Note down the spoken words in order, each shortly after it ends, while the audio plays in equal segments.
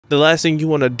the last thing you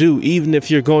want to do, even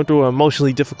if you're going through an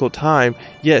emotionally difficult time,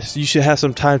 yes, you should have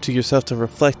some time to yourself to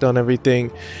reflect on everything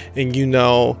and,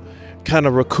 kind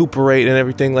of recuperate and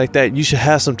everything like that. You should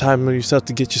have some time on yourself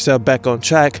to get yourself back on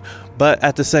track. But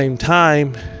at the same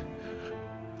time,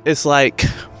 it's like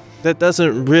that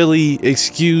doesn't really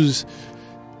excuse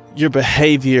your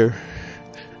behavior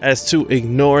as to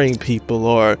ignoring people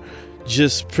or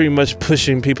just pretty much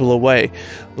pushing people away.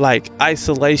 Like,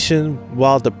 isolation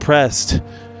while depressed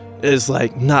is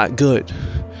like not good.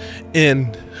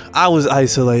 And I was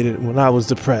isolated when I was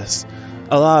depressed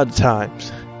a lot of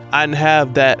times. I didn't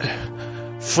have that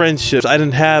friendships. I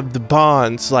didn't have the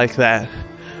bonds like that.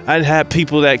 I didn't have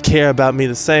people that care about me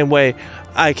the same way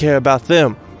I care about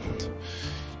them.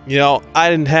 I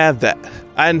didn't have that.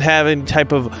 I didn't have any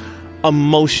type of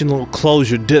emotional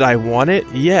closure. Did I want it?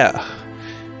 Yeah.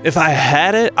 If I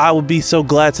had it, I would be so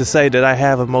glad to say that I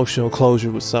have emotional closure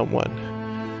with someone.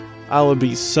 I would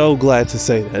be so glad to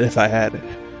say that if I had it.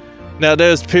 Now,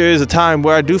 there's periods of time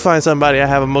where I do find somebody I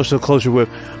have emotional closure with,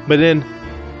 but then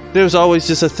there's always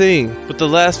just a thing. But the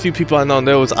last few people I know,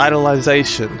 there was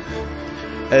idolization.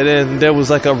 And then there was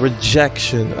like a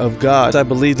rejection of God. I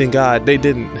believed in God. They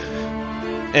didn't.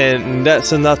 And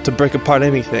that's enough to break apart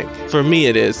anything. For me,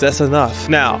 it is. That's enough.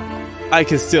 Now, I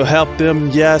can still help them.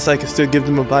 Yes, I can still give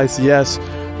them advice. Yes.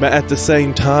 But at the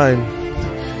same time,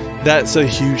 that's a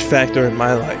huge factor in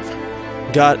my life.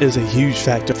 God is a huge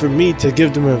factor. For me to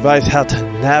give them advice how to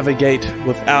navigate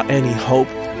without any hope,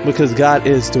 because God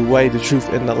is the way, the truth,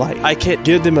 and the light. I can't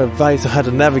give them advice on how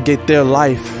to navigate their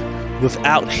life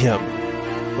without Him,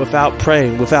 without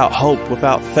praying, without hope,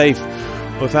 without faith,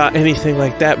 without anything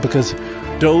like that, because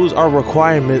those are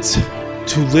requirements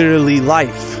to literally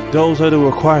life. Those are the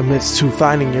requirements to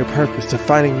finding your purpose, to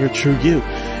finding your true you.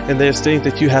 And there's things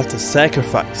that you have to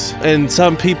sacrifice. And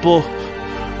some people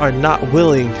are not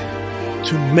willing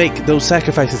to make those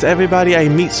sacrifices. Everybody I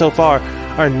meet so far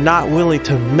are not willing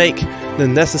to make the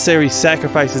necessary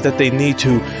sacrifices that they need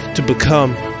to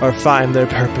become or find their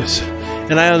purpose.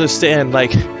 And I understand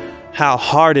how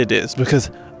hard it is,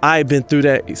 because I've been through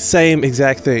that same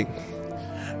exact thing.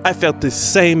 I felt the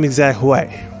same exact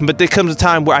way. But there comes a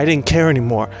time where I didn't care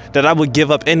anymore, that I would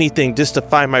give up anything just to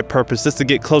find my purpose, just to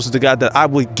get closer to God, that I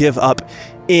would give up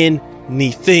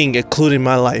anything, including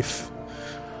my life.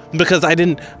 Because I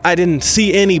didn't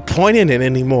see any point in it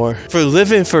anymore. For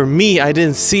living for me, I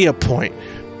didn't see a point.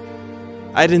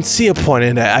 I didn't see a point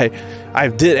in that. I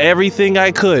did everything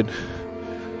I could.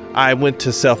 I went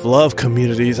to self-love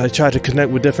communities. I tried to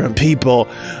connect with different people.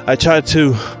 I tried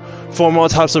to form all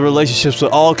types of relationships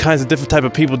with all kinds of different type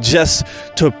of people, just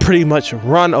to pretty much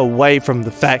run away from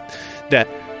the fact that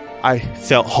I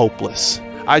felt hopeless.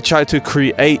 I tried to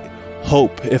create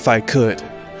hope if I could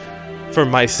for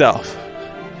myself.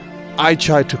 I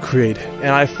tried to create it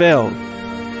and I failed.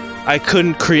 I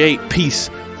couldn't create peace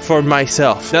for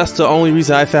myself. That's the only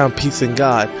reason I found peace in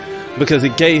God, because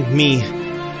it gave me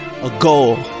a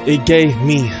goal. It gave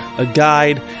me a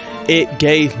guide. It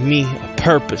gave me a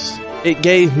purpose. It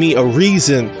gave me a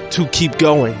reason to keep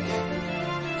going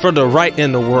for the right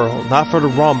in the world, not for the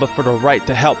wrong, but for the right,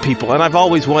 to help people. And I've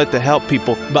always wanted to help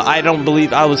people, but I don't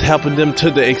believe I was helping them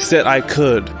to the extent I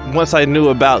could once I knew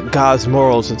about God's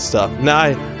morals and stuff. Now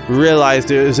I realize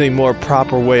there is a more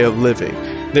proper way of living.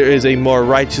 There is a more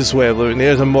righteous way of living.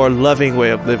 There's a more loving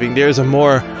way of living. There's a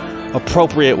more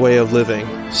appropriate way of living.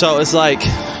 So it's like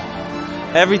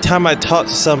every time I talk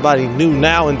to somebody new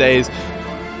nowadays,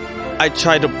 I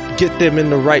try to get them in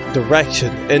the right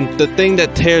direction. And the thing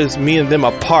that tears me and them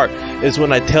apart is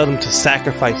when I tell them to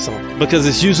sacrifice something. Because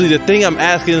it's usually the thing I'm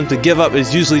asking them to give up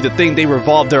is usually the thing they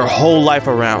revolve their whole life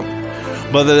around.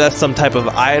 Whether that's some type of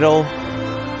idol,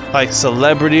 like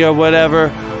celebrity or whatever,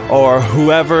 or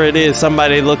whoever it is,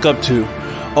 somebody they look up to,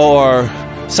 or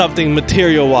something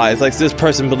material-wise. Like this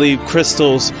person believed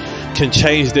crystals can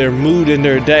change their mood in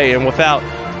their day, and without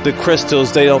the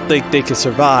crystals, they don't think they can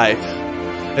survive.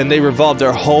 And they revolve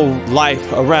their whole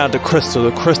life around the crystal.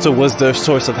 The crystal was their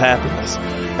source of happiness.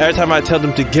 Every time I tell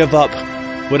them to give up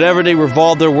whatever they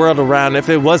revolve their world around, if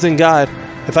it wasn't God,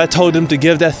 if I told them to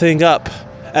give that thing up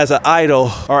as an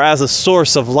idol or as a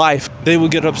source of life, they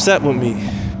would get upset with me.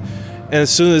 And as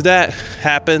soon as that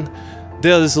happened,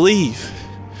 they'll just leave.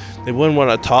 They wouldn't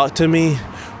want to talk to me,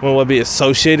 wouldn't want to be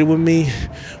associated with me,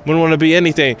 wouldn't want to be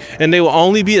anything. And they will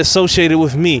only be associated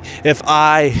with me if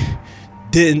I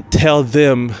didn't tell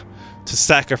them to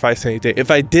sacrifice anything, if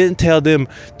I didn't tell them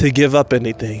to give up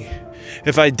anything,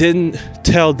 if I didn't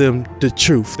tell them the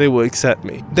truth, they will accept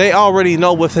me. They already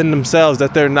know within themselves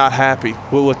that they're not happy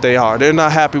with what they are. They're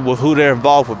not happy with who they're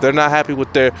involved with. They're not happy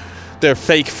with their their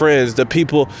fake friends, the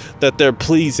people that they're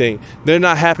pleasing. They're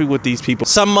not happy with these people.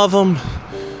 Some of them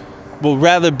will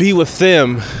rather be with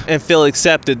them and feel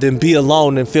accepted than be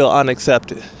alone and feel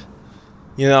unaccepted.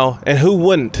 You know, and who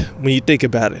wouldn't when you think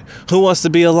about it? Who wants to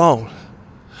be alone?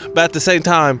 But at the same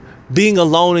time, being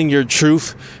alone in your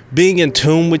truth, being in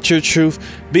tune with your truth,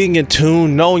 being in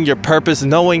tune, knowing your purpose,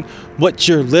 knowing what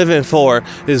you're living for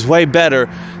is way better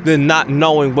than not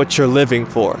knowing what you're living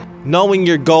for. Knowing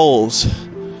your goals,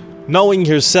 knowing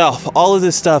yourself, all of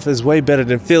this stuff is way better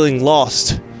than feeling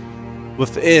lost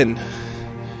within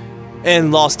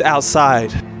and lost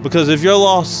outside. Because if you're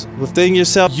lost within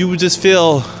yourself, you would just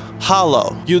feel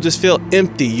hollow. You'll just feel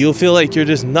empty. You'll feel like you're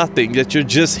just nothing, that you're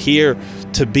just here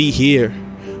to be here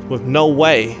with no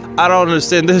way. I don't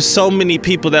understand. There's so many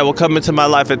people that will come into my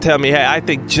life and tell me, hey, I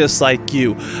think just like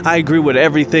you. I agree with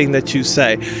everything that you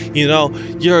say. You know,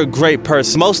 you're a great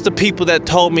person. Most of the people that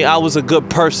told me I was a good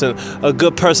person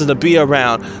to be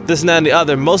around, this and that and the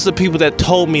other, most of the people that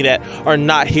told me that are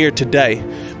not here today.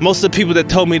 Most of the people that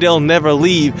told me they'll never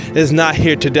leave is not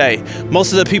here today.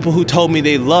 Most of the people who told me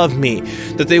they love me,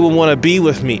 that they would want to be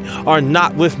with me, are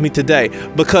not with me today.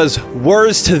 Because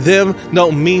words to them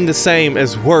don't mean the same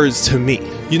as words to me.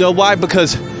 You know why?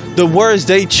 Because the words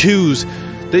they choose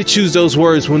those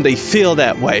words when they feel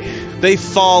that way. They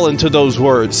fall into those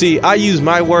words. See, I use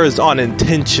my words on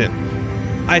intention.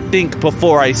 I think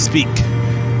before I speak.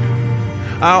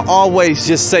 I'll always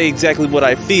just say exactly what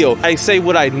I feel. I say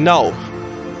what I know.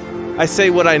 I say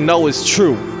what I know is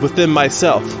true within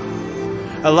myself.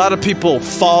 A lot of people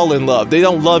fall in love. They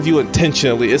don't love you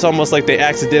intentionally. It's almost like they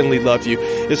accidentally love you.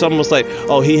 It's almost like,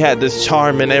 oh, he had this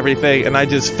charm and everything, and I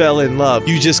just fell in love.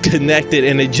 You just connected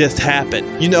and it just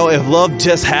happened. You know, if love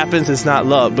just happens, it's not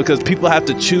love, because people have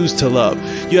to choose to love.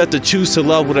 You have to choose to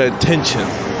love with an intention.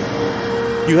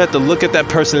 You have to look at that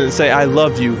person and say, I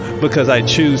love you because I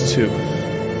choose to.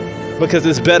 Because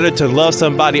it's better to love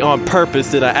somebody on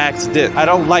purpose than an accident. I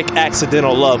don't like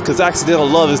accidental love, because accidental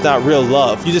love is not real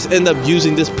love. You just end up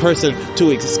using this person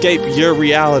to escape your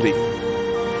reality.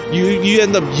 You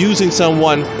end up using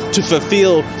someone to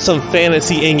fulfill some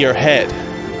fantasy in your head.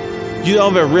 You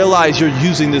don't even realize you're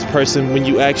using this person when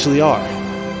you actually are.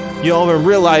 You don't even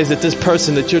realize that this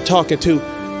person that you're talking to,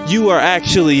 you are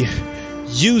actually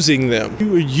using them.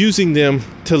 You are using them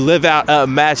to live out an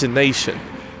imagination.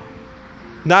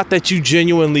 Not that you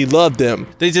genuinely love them.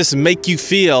 They just make you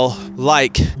feel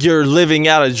like you're living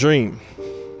out a dream.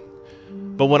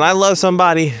 But when I love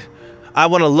somebody, I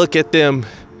want to look at them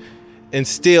and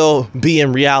still be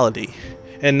in reality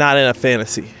and not in a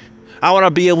fantasy. I want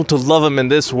to be able to love them in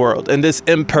this world, in this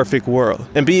imperfect world,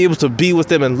 and be able to be with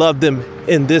them and love them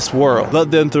in this world. Love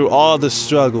them through all the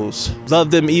struggles. Love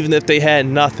them even if they had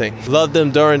nothing. Love them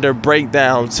during their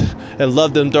breakdowns and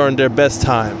love them during their best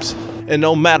times. And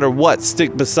no matter what,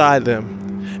 stick beside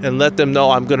them and let them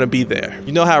know I'm going to be there.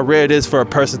 You know how rare it is for a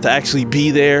person to actually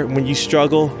be there when you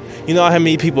struggle? You know how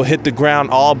many people hit the ground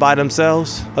all by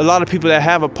themselves? A lot of people that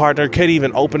have a partner can't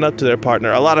even open up to their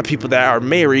partner. A lot of people that are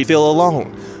married feel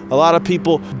alone. A lot of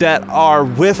people that are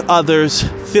with others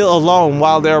feel alone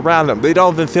while they're around them. They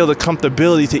don't even feel the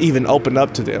comfortability to even open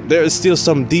up to them. There is still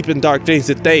some deep and dark things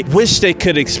that they wish they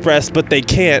could express, but they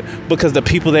can't, because the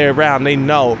people they're around, they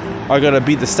know, are going to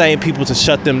be the same people to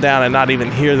shut them down and not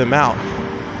even hear them out.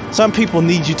 Some people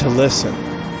need you to listen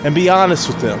and be honest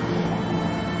with them.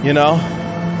 You know?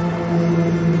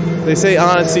 They say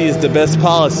honesty is the best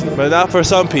policy, but not for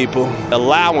some people.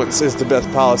 Allowance is the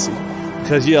best policy.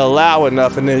 Because you allow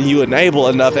enough and then you enable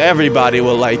enough, everybody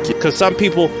will like you. Because some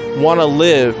people want to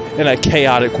live in a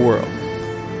chaotic world.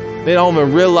 They don't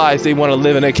even realize they want to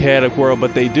live in a chaotic world,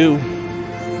 but they do.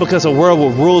 Because a world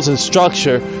with rules and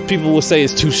structure, people will say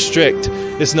it's too strict.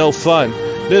 It's no fun.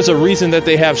 There's a reason that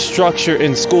they have structure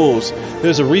in schools.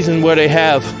 There's a reason where they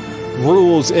have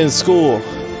rules in school.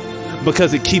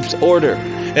 Because it keeps order.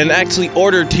 And actually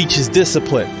order teaches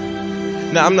discipline.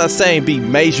 Now, I'm not saying be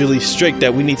majorly strict,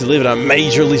 that we need to live in a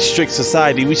majorly strict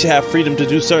society. We should have freedom to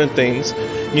do certain things,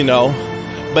 you know.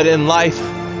 But in life,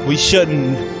 we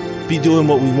shouldn't be doing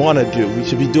what we want to do. We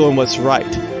should be doing what's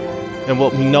right and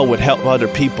what we know would help other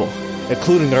people,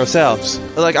 including ourselves.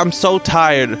 Like, I'm so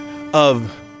tired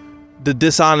of the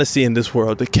dishonesty in this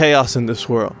world, the chaos in this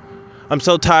world. I'm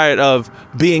so tired of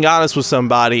being honest with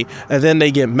somebody and then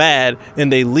they get mad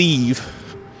and they leave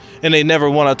and they never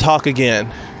want to talk again.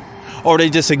 Or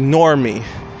they just ignore me,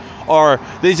 or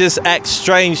they just act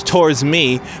strange towards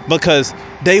me because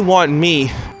they want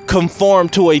me conform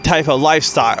to a type of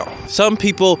lifestyle. Some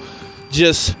people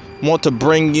just want to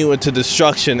bring you into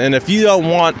destruction, and if you don't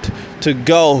want to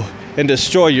go and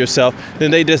destroy yourself,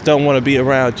 then they just don't want to be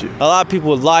around you. A lot of people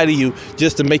would lie to you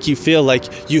just to make you feel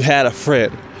like you had a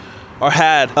friend, or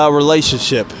had a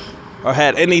relationship, or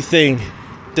had anything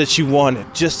that you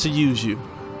wanted, just to use you,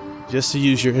 just to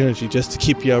use your energy, just to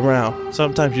keep you around.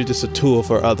 Sometimes you're just a tool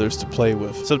for others to play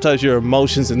with. Sometimes your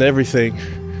emotions and everything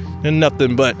are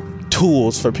nothing but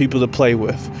tools for people to play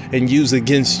with and use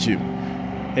against you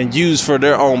and use for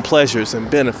their own pleasures and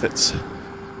benefits.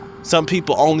 Some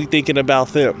people only thinking about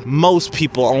them. Most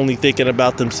people only thinking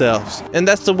about themselves. And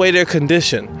that's the way they're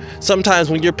conditioned. Sometimes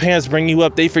when your parents bring you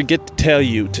up, they forget to tell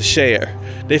you to share.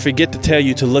 They forget to tell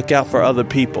you to look out for other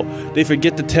people. They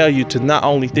forget to tell you to not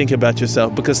only think about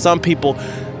yourself, because some people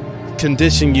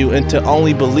condition you into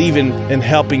only believing in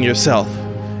helping yourself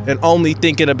and only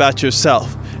thinking about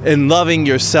yourself and loving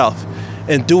yourself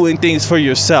and doing things for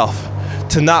yourself,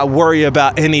 to not worry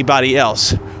about anybody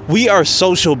else. We are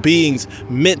social beings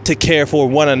meant to care for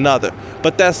one another,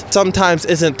 but that sometimes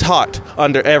isn't taught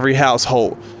under every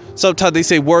household. Sometimes they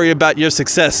say worry about your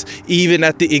success, even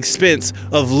at the expense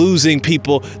of losing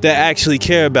people that actually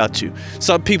care about you.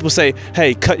 Some people say,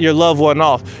 hey, cut your loved one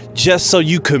off just so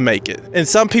you can make it. And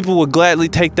some people would gladly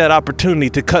take that opportunity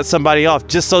to cut somebody off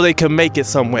just so they can make it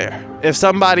somewhere. If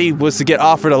somebody was to get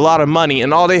offered a lot of money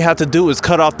and all they have to do is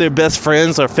cut off their best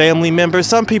friends or family members,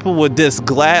 some people would just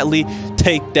gladly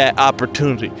take that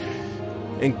opportunity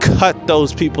and cut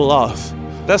those people off.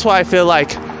 That's why I feel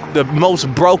like the most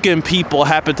broken people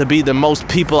happen to be the most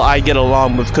people I get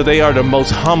along with, because they are the most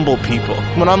humble people.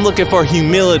 When I'm looking for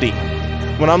humility,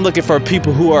 when I'm looking for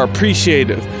people who are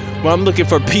appreciative, when I'm looking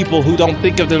for people who don't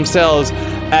think of themselves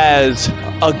as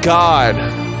a god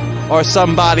or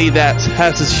somebody that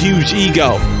has this huge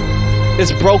ego,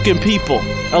 it's broken people.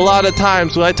 A lot of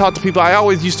times when I talk to people, I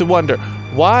always used to wonder,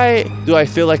 why do I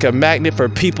feel like a magnet for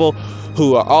people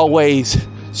who are always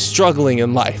struggling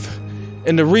in life?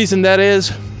 And the reason that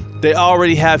is, they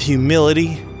already have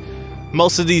humility.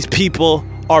 Most of these people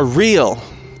are real.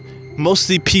 Most of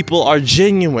these people are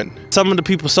genuine. Some of the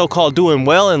people so-called doing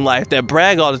well in life that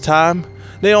brag all the time,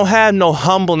 they don't have no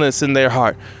humbleness in their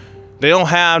heart. They don't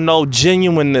have no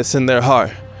genuineness in their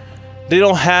heart. They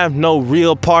don't have no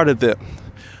real part of them,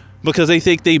 because they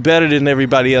think they better than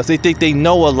everybody else. They think they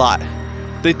know a lot.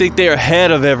 They think they're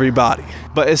ahead of everybody.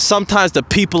 But it's sometimes the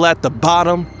people at the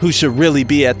bottom who should really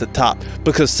be at the top,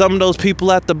 because some of those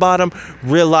people at the bottom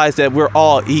realize that we're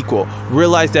all equal,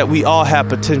 realize that we all have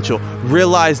potential,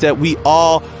 realize that we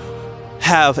all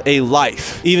have a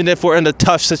life. Even if we're in a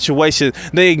tough situation,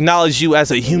 they acknowledge you as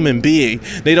a human being.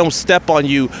 They don't step on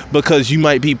you because you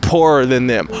might be poorer than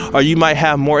them, or you might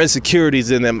have more insecurities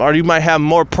than them, or you might have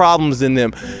more problems than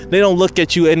them. They don't look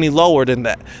at you any lower than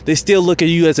that. They still look at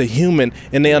you as a human,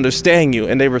 and they understand you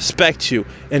and they respect you.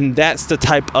 And that's the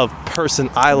type of person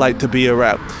I like to be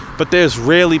around. But there's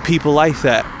rarely people like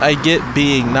that. I get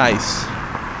being nice.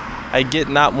 I get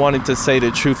not wanting to say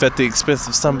the truth at the expense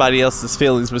of somebody else's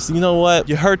feelings, but you know what?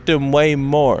 You hurt them way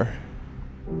more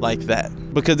like that,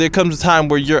 because there comes a time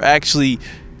where you're actually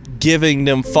giving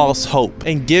them false hope.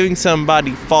 And giving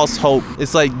somebody false hope,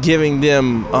 it's like giving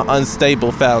them an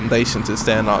unstable foundation to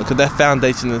stand on, because that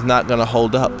foundation is not going to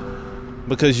hold up,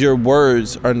 because your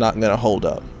words are not going to hold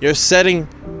up. You're setting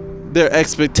their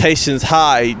expectations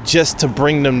high just to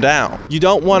bring them down. You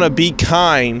don't want to be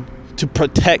kind to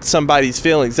protect somebody's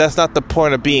feelings. That's not the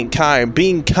point of being kind.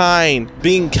 Being kind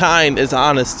is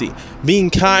honesty.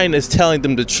 Being kind is telling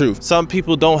them the truth. Some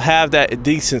people don't have that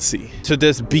decency to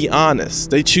just be honest.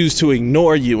 They choose to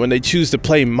ignore you, and they choose to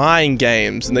play mind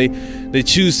games, and they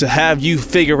choose to have you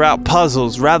figure out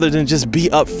puzzles rather than just be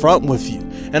upfront with you.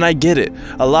 And I get it.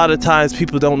 A lot of times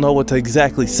people don't know what to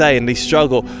exactly say, and they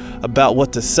struggle about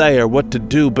what to say or what to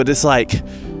do. But it's like,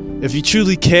 if you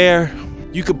truly care,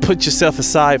 you could put yourself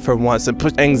aside for once and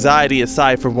put anxiety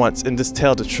aside for once and just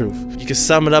tell the truth. You can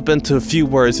sum it up into a few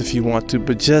words if you want to,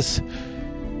 but just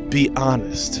be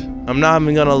honest. I'm not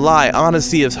even gonna lie.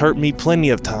 Honesty has hurt me plenty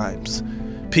of times.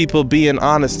 People being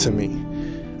honest to me.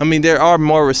 I mean, there are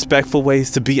more respectful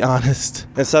ways to be honest,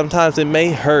 and sometimes it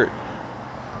may hurt.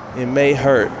 It may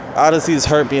hurt. Honesty has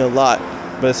hurt me a lot,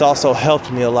 but it's also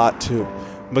helped me a lot too.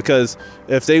 Because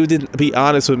if they didn't be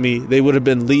honest with me, they would have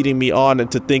been leading me on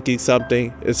into thinking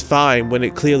something is fine when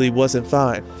it clearly wasn't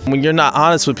fine. When you're not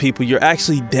honest with people, you're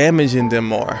actually damaging them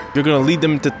more. You're going to lead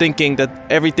them into thinking that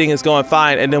everything is going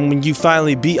fine, and then when you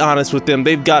finally be honest with them,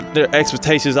 they've got their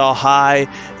expectations all high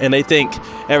and they think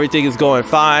everything is going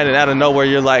fine, and out of nowhere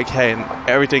you're like, hey,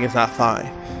 everything is not fine.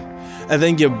 And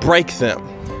then you break them.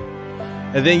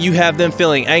 And then you have them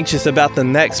feeling anxious about the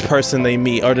next person they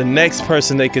meet or the next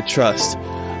person they could trust.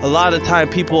 A lot of time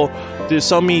people There's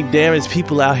so many damaged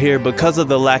people out here because of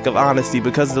the lack of honesty,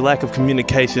 because of the lack of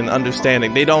communication,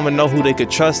 understanding. They don't even know who they could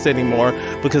trust anymore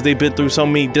because they've been through so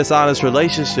many dishonest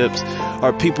relationships,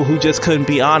 or people who just couldn't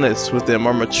be honest with them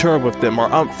or mature with them or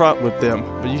upfront with them.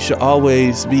 But you should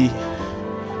always be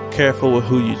careful with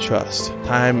who you trust.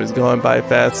 Time is going by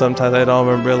fast. Sometimes I don't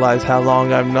even realize how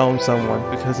long I've known someone,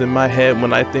 because in my head,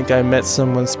 when I think I met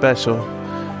someone special,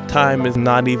 time is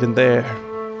not even there.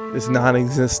 It's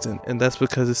non-existent, and that's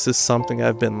because it's just something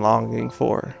I've been longing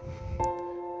for.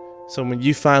 So when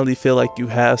you finally feel like you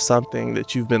have something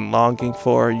that you've been longing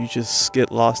for, you just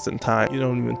get lost in time. You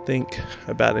don't even think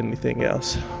about anything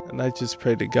else. And I just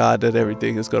pray to God that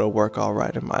everything is going to work all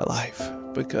right in my life,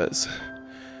 because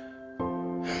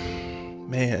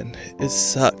man, it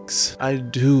sucks. I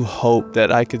do hope that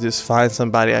I could just find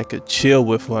somebody I could chill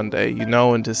with one day, you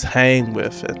know, and just hang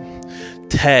with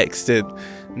and text and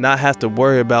not have to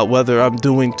worry about whether I'm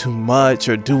doing too much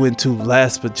or doing too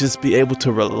less, but just be able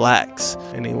to relax.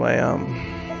 Anyway,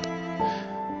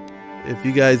 if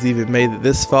you guys even made it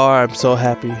this far, I'm so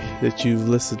happy that you've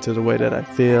listened to the way that I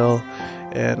feel,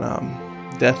 and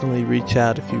definitely reach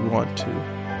out if you want to,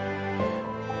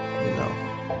 you know.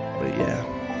 But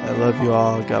yeah, I love you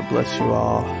all. God bless you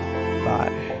all.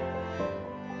 Bye.